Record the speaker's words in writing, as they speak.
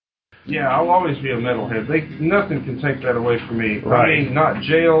Yeah, I'll always be a metalhead. Nothing can take that away from me. Right. I mean, not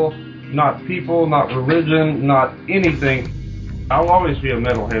jail, not people, not religion, not anything. I'll always be a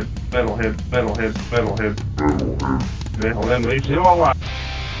metalhead, metalhead, metalhead, metalhead, metalhead, metalhead.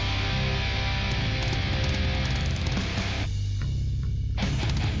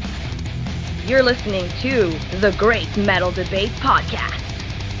 You're listening to the Great Metal Debate Podcast.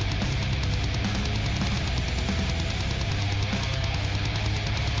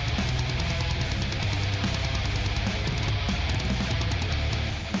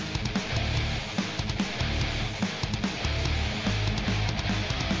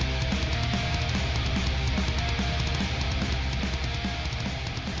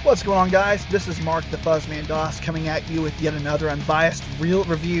 What's going on, guys? This is Mark the Fuzzman Doss coming at you with yet another unbiased, real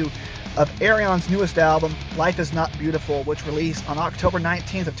review of Arion's newest album, Life Is Not Beautiful, which released on October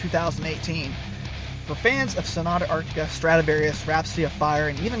 19th of 2018. For fans of Sonata Arctica, Stratovarius, Rhapsody of Fire,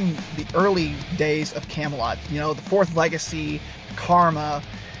 and even the early days of Kamelot, the Fourth Legacy, Karma,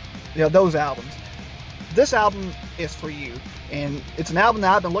 those albums, this album is for you. And it's an album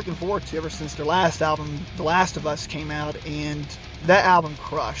that I've been looking forward to ever since their last album, The Last of Us, came out, and that album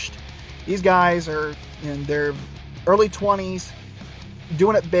crushed. These guys are in their early 20s,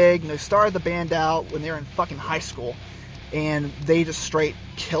 doing it big, and they started the band out when they were in fucking high school, and they just straight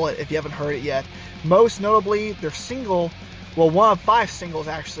kill it if you haven't heard it yet. Most notably, their single, well, one of 5 singles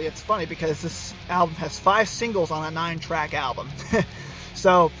actually. It's funny because this album has 5 singles on a 9-track album.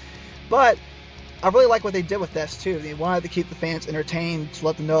 But I really like what they did with this too. They wanted to keep the fans entertained, to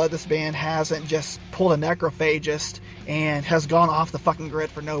let them know that this band hasn't just pulled a Necrophagist and has gone off the fucking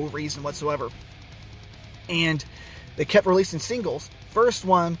grid for no reason whatsoever. And they kept releasing singles. First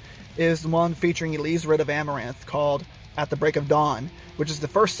one is the one featuring Elise Rid of Amaranth, called At the Break of Dawn, which is the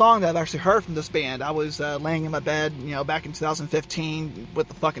first song that I've actually heard from this band. I was laying in my bed, back in 2015 with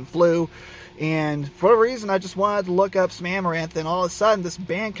the fucking flu, and for whatever reason I just wanted to look up some Amaranth, and all of a sudden this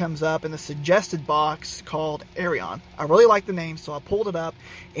band comes up in the suggested box called Arion. I really like the name, so I pulled it up,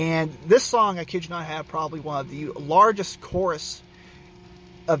 and this song, I kid you not, had probably one of the largest chorus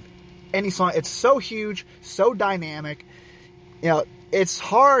of any song. It's so huge, so dynamic, it's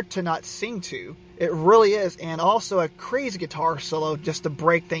hard to not sing to. It really is. And also a crazy guitar solo just to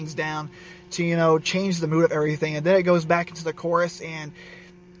break things down, to, change the mood of everything. And then it goes back into the chorus, and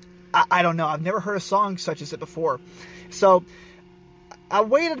I don't know. I've never heard a song such as it before. So I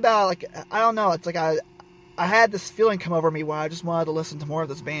waited about, I don't know. It's like I had this feeling come over me where I just wanted to listen to more of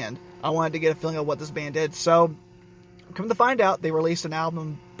this band. I wanted to get a feeling of what this band did. So come to find out, they released an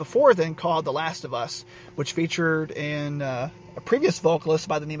album before then called The Last of Us, which featured a previous vocalist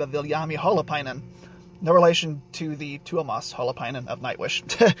by the name of Viljami Holopainen. No relation to the Tuomas Holopainen of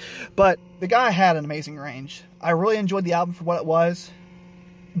Nightwish. But the guy had an amazing range. I really enjoyed the album for what it was.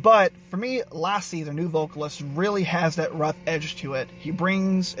 But for me, Lassie, their new vocalist, really has that rough edge to it. He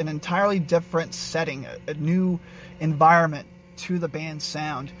brings an entirely different setting, a new environment to the band's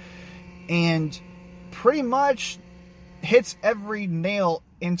sound. And pretty much hits every nail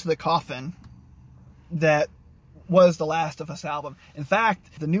into the coffin that was the Last of Us album. In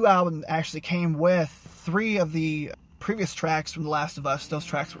fact, the new album actually came with 3 of the previous tracks from The Last of Us. Those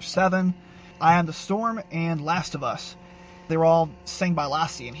tracks were 7, I Am the Storm, and Last of Us. They were all sang by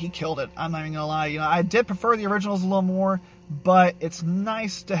Lassie, and he killed it. I'm not even gonna lie. I did prefer the originals a little more, but it's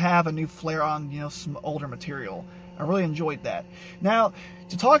nice to have a new flair on, some older material. I really enjoyed that. Now,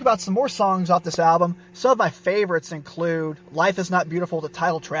 to talk about some more songs off this album, some of my favorites include Life Is Not Beautiful, the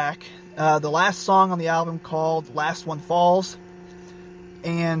title track, the last song on the album called Last One Falls,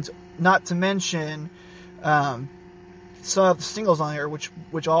 and not to mention some of the singles on here,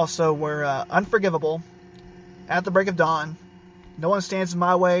 which also were Unforgivable, At the Break of Dawn, No One Stands in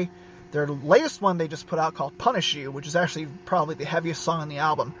My Way, their latest one they just put out called Punish You, which is actually probably the heaviest song on the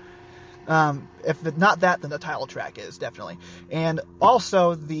album. If not that, then the title track is, definitely. And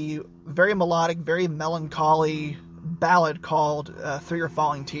also the very melodic, very melancholy ballad called Through Your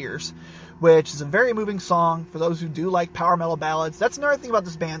Falling Tears, which is a very moving song for those who do like power metal ballads. That's another thing about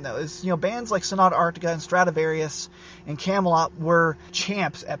this band, though, is, bands like Sonata Arctica and Stratovarius and Kamelot were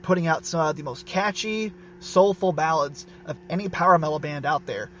champs at putting out some of the most catchy, soulful ballads of any power metal band out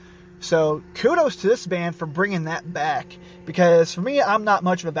there. So kudos to this band for bringing that back, because for me, I'm not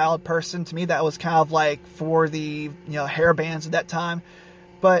much of a ballad person. To me, that was kind of like for the hair bands at that time,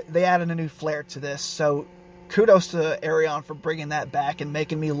 but they added a new flair to this. So kudos to Arion for bringing that back and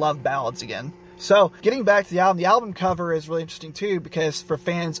making me love ballads again. So getting back to the album cover is really interesting too, because for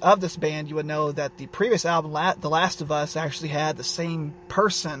fans of this band, you would know that the previous album, The Last of Us, actually had the same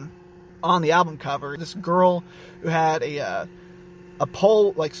person on the album cover. This girl who had a a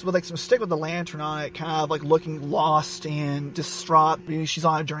pole, like some stick with a lantern on it, kind of like looking lost and distraught. Maybe she's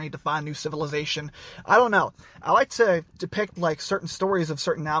on a journey to find new civilization. I don't know. I like to depict like certain stories of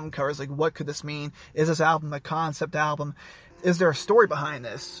certain album covers. Like, what could this mean? Is this album a concept album? Is there a story behind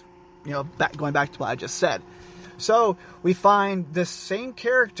this? You know, going back to what I just said. So we find this same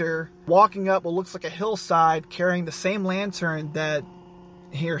character walking up what looks like a hillside, carrying the same lantern that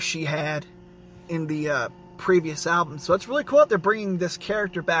he or she had in the previous album. So it's really cool that they're bringing this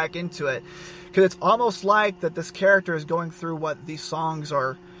character back into it, because it's almost like that this character is going through what these songs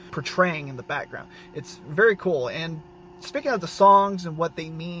are portraying in the background. It's very cool. And speaking of the songs and what they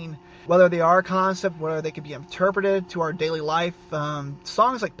mean, whether they are a concept, whether they could be interpreted to our daily life,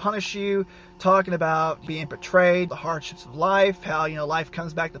 songs like Punish You, talking about being betrayed, the hardships of life, how, you know, life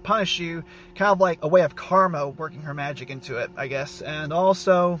comes back to punish you, kind of like a way of karma working her magic into it, I guess. And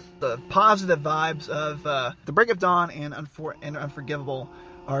also the positive vibes of The Break of Dawn and Unforgivable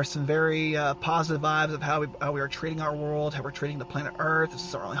are some very positive vibes of how we are treating our world, how we're treating the planet Earth. This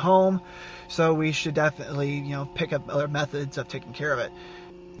is our only home, so we should definitely, you know, pick up other methods of taking care of it.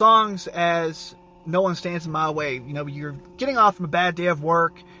 Songs as No One Stands in My Way. You know, you're getting off from a bad day of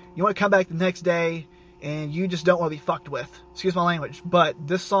work, you want to come back the next day, and you just don't want to be fucked with. Excuse my language. But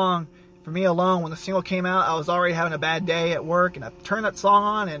this song, for me alone, when the single came out, I was already having a bad day at work, and I turned that song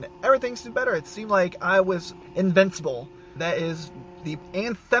on, and everything seemed better. It seemed like I was invincible. That is the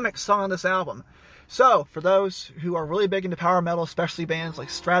anthemic song on this album. So, for those who are really big into power metal, especially bands like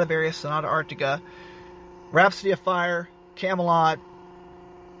Stratovarius, Sonata Arctica, Rhapsody of Fire, Kamelot,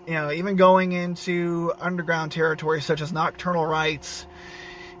 you know, even going into underground territory such as Nocturnal Rites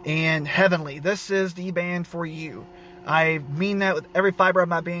and Heavenly, this is the band for you. I mean that with every fiber of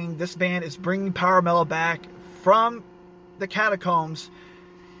my being. This band is bringing power metal back from the catacombs.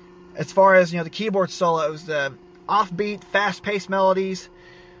 As far as, you know, the keyboard solos, the offbeat, fast-paced melodies,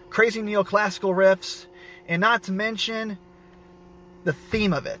 crazy neoclassical riffs, and not to mention the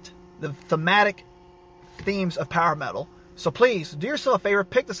theme of it, the thematic themes of power metal. So please, do yourself a favor,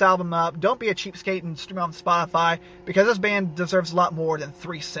 pick this album up. Don't be a cheapskate and stream it on Spotify, because this band deserves a lot more than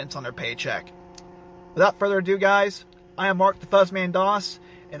 3 cents on their paycheck. Without further ado, guys, I am Mark the Fuzzman Doss,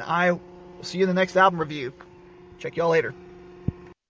 and I will see you in the next album review. Check y'all later.